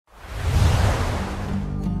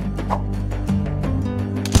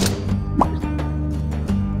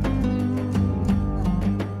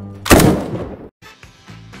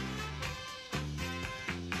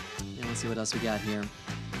else we got here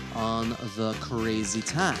on the crazy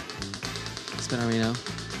time. Spinnerino.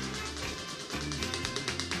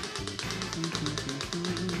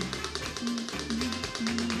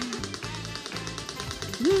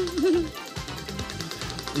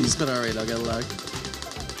 You Spinnerino, good luck.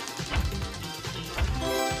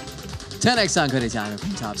 10x on Cody Timer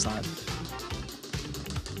from top slot.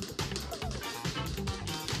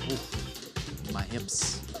 Ooh, my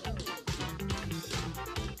hips.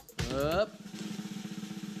 Up.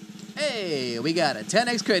 Hey, we got it.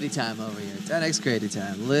 10x Crazy Time over here. 10x Crazy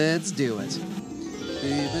Time. Let's do it.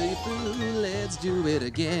 Let's do it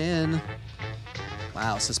again.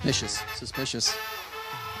 Wow, suspicious. Suspicious.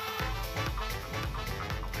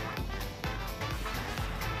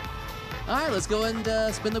 All right, let's go and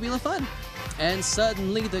spin the wheel of fun. And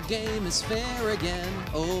suddenly the game is fair again.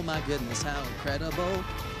 Oh my goodness, how incredible.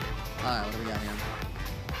 All right, what do we got here?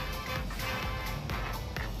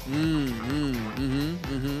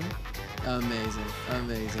 Amazing,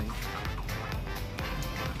 amazing.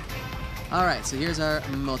 All right, so here's our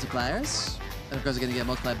multipliers. And of course, we're gonna get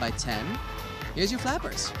multiplied by 10. Here's your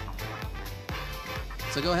flappers.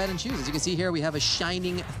 So go ahead and choose. As you can see here, we have a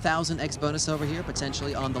shining 1000x bonus over here,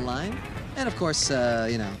 potentially on the line. And of course,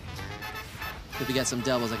 you know, if we get some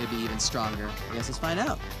doubles, that could be even stronger. I guess let's find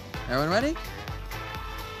out. Everyone ready?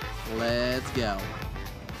 Let's go.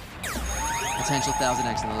 Potential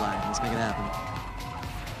 1000x on the line. Let's make it happen.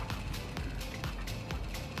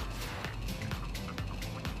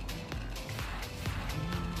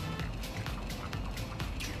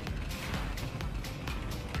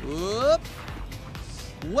 Whoop.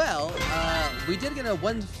 Well, we did get a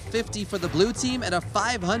 150 for the blue team and a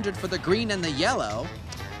 500 for the green and the yellow.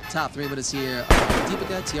 Top three with us here are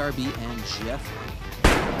Deepika, TRB, and Jeffrey.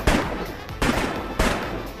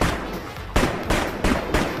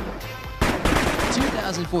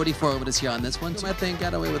 2,044 with us here on this one. I think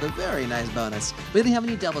got away with a very nice bonus. We didn't have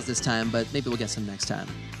any doubles this time, but maybe we'll get some next time.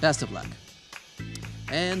 Best of luck.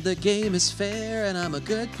 And the game is fair, and I'm a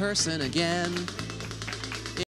good person again.